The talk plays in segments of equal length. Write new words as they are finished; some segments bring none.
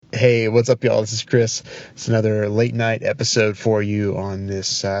Hey, what's up, y'all? This is Chris. It's another late night episode for you on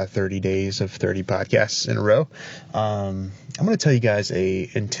this 30 days of 30 podcasts in a row. I'm going to tell you guys a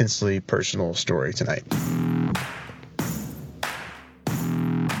intensely personal story tonight.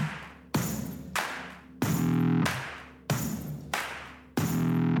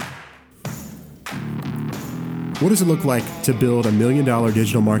 What does it look like to build $1 million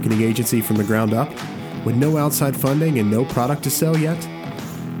digital marketing agency from the ground up with no outside funding and no product to sell yet?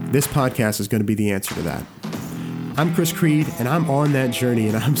 This podcast is going to be the answer to that. I'm Chris Creed, and I'm on that journey,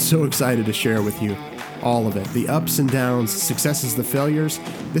 and I'm so excited to share with you all of it. The ups and downs, the successes, the failures.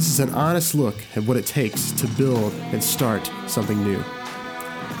 This is an honest look at what it takes to build and start something new.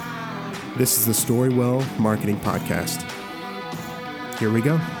 This is the Storywell Marketing Podcast. Here we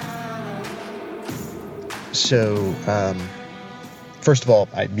go. So, first of all,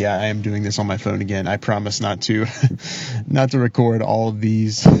 I am doing this on my phone again. I promise not to record all of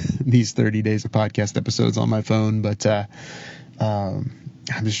these 30 days of podcast episodes on my phone, but I'm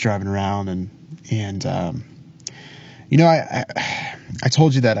just driving around and I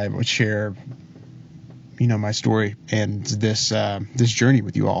told you that I would share, my story and this journey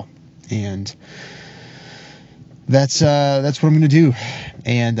with you all, and that's what I'm going to do.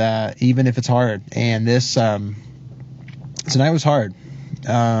 And even if it's hard, and this tonight was hard.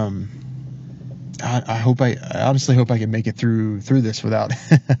 I honestly hope I can make it through this without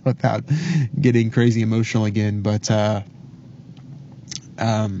without getting crazy emotional again. But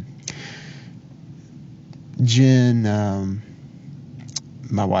Jen,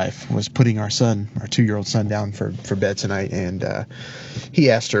 my wife, was putting our 2-year-old son down for bed tonight, and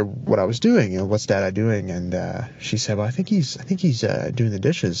he asked her what I was doing. What's Dad doing? And she said, well, I think he's doing the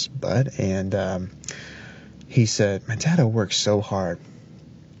dishes, bud. And he said, my dad works so hard.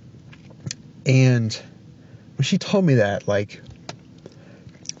 And when she told me that, okay,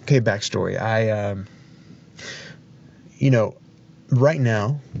 backstory. Right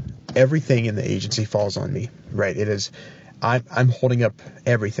now, everything in the agency falls on me, right? It is, I'm holding up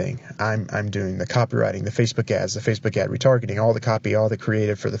everything. I'm doing the copywriting, the Facebook ads, the Facebook ad retargeting, all the copy, all the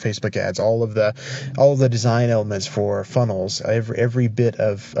creative for the Facebook ads, all of the design elements for funnels, every bit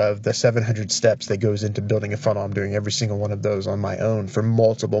of the 700 steps that goes into building a funnel. I'm doing every single one of those on my own for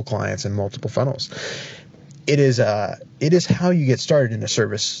multiple clients and multiple funnels. It is how you get started in a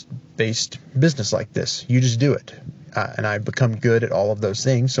service-based business like this. You just do it. And I've become good at all of those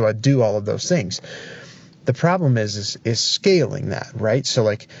things, so I do all of those things. The problem is scaling that, right? So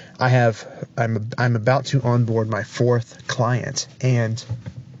I'm about to onboard my 4th client, and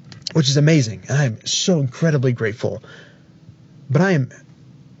which is amazing. And I'm so incredibly grateful. But I am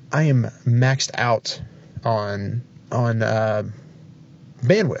maxed out on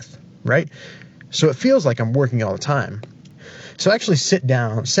bandwidth, right? So it feels like I'm working all the time. So I actually sat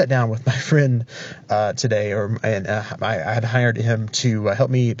down with my friend today, and I had hired him to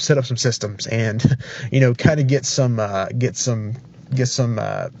help me set up some systems and, kind of get some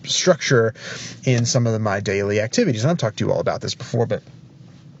structure in some of my daily activities. And I've talked to you all about this before, but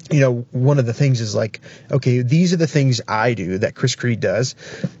one of the things is okay, these are the things I do that Chris Creed does,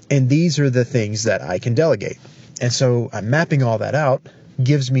 and these are the things that I can delegate. And so I'm mapping all that out.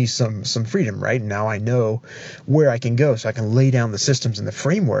 Gives me some freedom, right? Now I know where I can go, so I can lay down the systems and the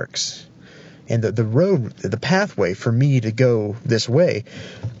frameworks and the road, the pathway for me to go this way.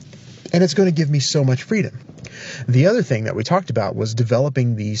 And it's going to give me so much freedom. The other thing that we talked about was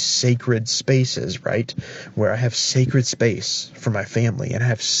developing these sacred spaces, right? Where I have sacred space for my family and I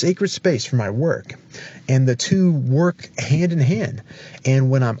have sacred space for my work. And the two work hand in hand.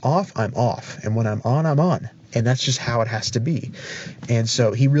 And when I'm off, I'm off. And when I'm on. And that's just how it has to be. And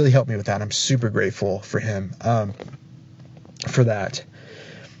so he really helped me with that. I'm super grateful for him for that.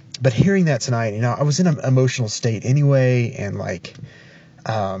 But hearing that tonight, I was in an emotional state anyway, and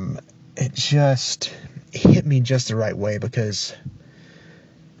it just hit me just the right way, because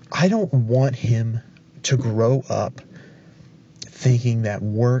I don't want him to grow up thinking that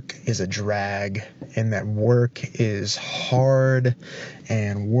work is a drag and that work is hard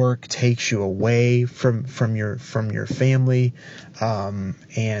and work takes you away from your family,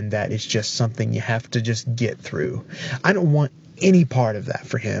 and that it's just something you have to just get through. I don't want any part of that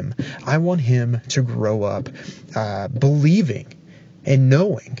for him. I want him to grow up believing and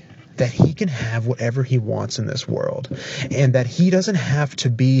knowing that he can have whatever he wants in this world, and that he doesn't have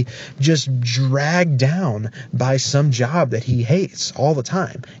to be just dragged down by some job that he hates all the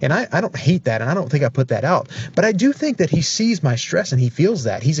time. And I don't hate that, and I don't think I put that out, but I do think that he sees my stress and he feels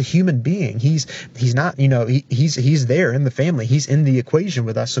that. He's a human being. He's not, he's there in the family. He's in the equation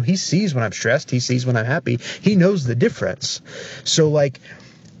with us. So he sees when I'm stressed. He sees when I'm happy. He knows the difference. So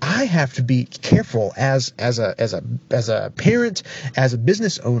I have to be careful as a parent, as a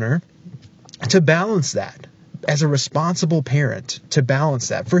business owner, to balance that, as a responsible parent, to balance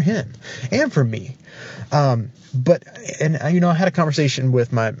that for him and for me. I had a conversation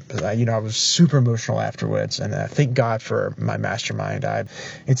with I was super emotional afterwards, and thank God for my mastermind.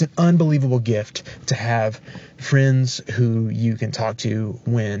 It's an unbelievable gift to have friends who you can talk to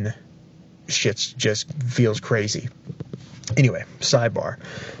when shit just feels crazy. Anyway, sidebar.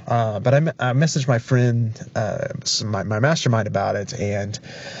 But I messaged my friend, my mastermind about it, and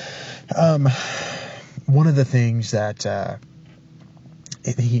one of the things that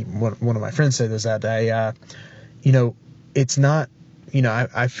one of my friends said is that it's not,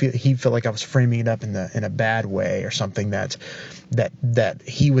 I feel he felt like I was framing it up in a bad way or something, that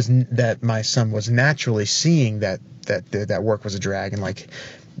my son was naturally seeing that work was a drag, and like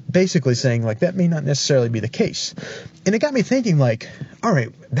basically saying like that may not necessarily be the case. And it got me thinking, like, all right,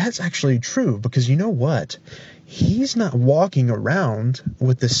 that's actually true, because you know what? He's not walking around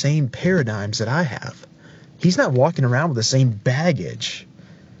with the same paradigms that I have. He's not walking around with the same baggage.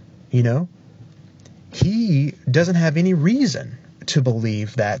 He doesn't have any reason to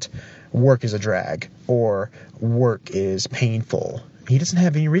believe that work is a drag or work is painful. He doesn't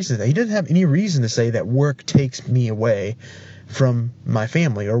have any reason. He doesn't have any reason to say that work takes me away from my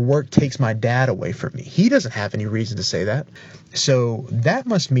family or work takes my dad away from me. He doesn't have any reason to say that. So that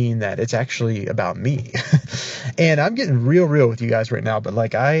must mean that it's actually about me. And I'm getting real with you guys right now, but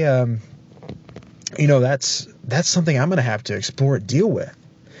like that's something I'm going to have to explore and deal with.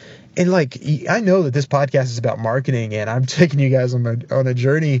 And like, I know that this podcast is about marketing, and I'm taking you guys on a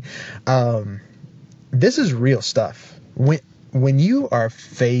journey. This is real stuff. When you are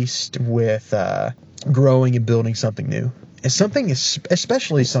faced with growing and building something new, and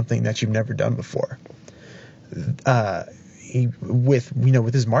especially something that you've never done before.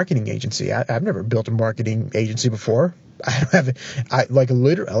 With his marketing agency, I've never built a marketing agency before. I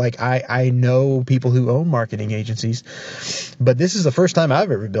know people who own marketing agencies, but this is the first time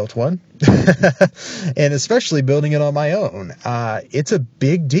I've ever built one, and especially building it on my own. It's a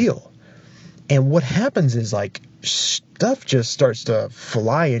big deal. And what happens is, like, stuff just starts to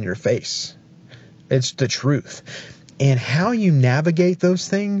fly in your face. It's the truth. And how you navigate those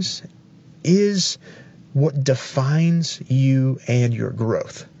things is what defines you and your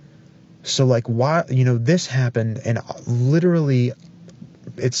growth. So like, why, this happened, and literally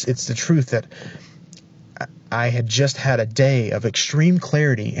it's the truth that I had just had a day of extreme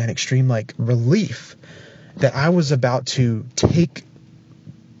clarity and extreme like relief that I was about to take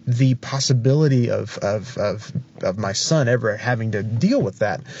the possibility of my son ever having to deal with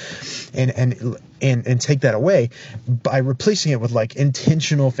that and take that away by replacing it with like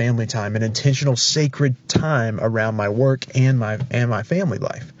intentional family time and intentional sacred time around my work and my family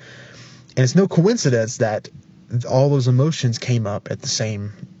life. And it's no coincidence that all those emotions came up at the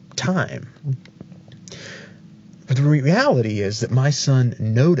same time. But the reality is that my son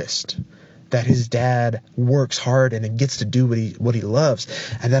noticed that his dad works hard and gets to do what he loves,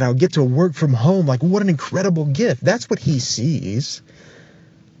 and that I'll get to work from home. Like, what an incredible gift. That's what he sees.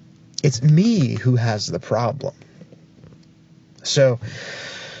 It's me who has the problem. So,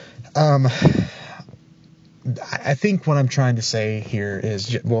 I think what I'm trying to say here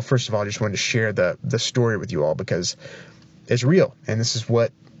is, well, first of all, I just wanted to share the story with you all because it's real, and this is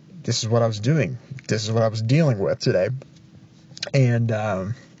what I was doing. This is what I was dealing with today. And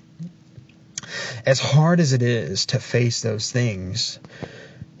as hard as it is to face those things,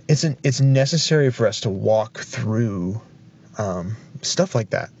 it's necessary for us to walk through stuff like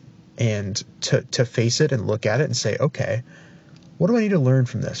that, and to face it and look at it and say, okay, what do I need to learn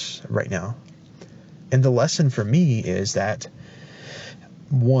from this right now? And the lesson for me is that,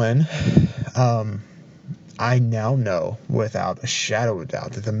 one, I now know without a shadow of a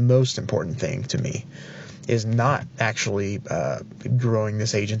doubt that the most important thing to me is not actually growing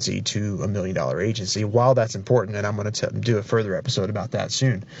this agency to $1 million agency. While that's important, and I'm going to do a further episode about that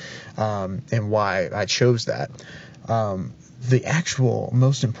soon, and why I chose that, the actual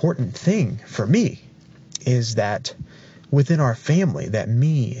most important thing for me is that within our family, that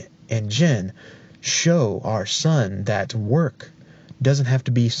me and Jen show our son that work doesn't have to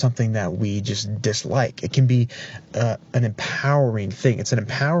be something that we just dislike. It can be an empowering thing. It's an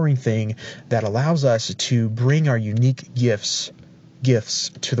empowering thing that allows us to bring our unique gifts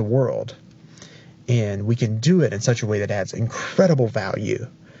to the world. And we can do it in such a way that adds incredible value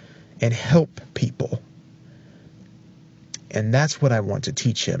and help people. And that's what I want to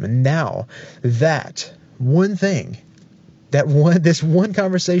teach him. And now that one thing This one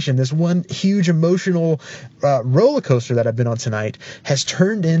conversation, this one huge emotional roller coaster that I've been on tonight has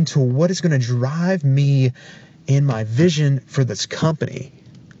turned into what is going to drive me in my vision for this company.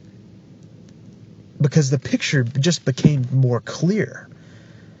 Because the picture just became more clear.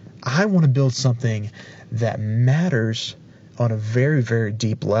 I want to build something that matters on a very, very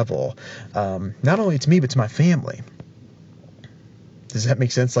deep level, not only to me, but to my family. Does that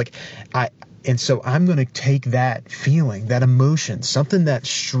make sense? And so I'm going to take that feeling, that emotion, something that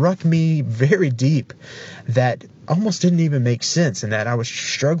struck me very deep, that almost didn't even make sense, and that I was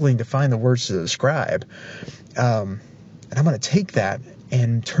struggling to find the words to describe. And I'm going to take that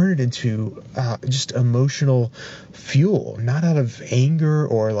and turn it into just emotional fuel, not out of anger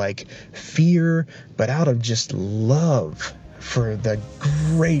or like fear, but out of just love for the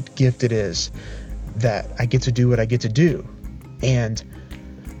great gift it is that I get to do what I get to do. And,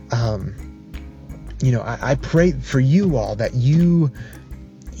 I pray for you all that you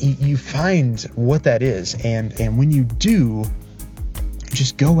find what that is. And when you do,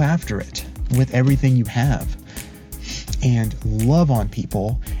 just go after it with everything you have. And love on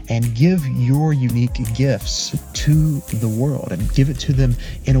people and give your unique gifts to the world and give it to them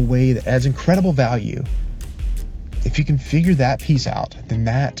in a way that adds incredible value. If you can figure that piece out, then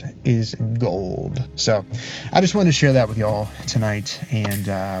that is gold. So I just wanted to share that with y'all tonight. And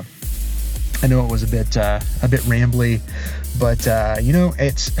I know it was a bit rambly, but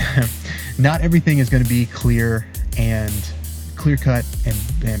it's not everything is going to be clear cut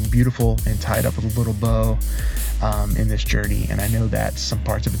and beautiful and tied up with a little bow. In this journey, and I know that some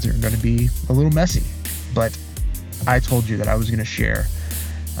parts of it are going to be a little messy, but I told you that I was going to share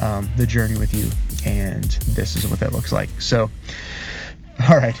the journey with you, and this is what that looks like. So,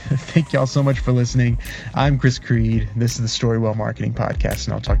 all right, thank y'all so much for listening. I'm Chris Creed. This is the Storywell Marketing Podcast,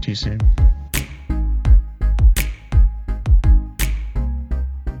 and I'll talk to you soon.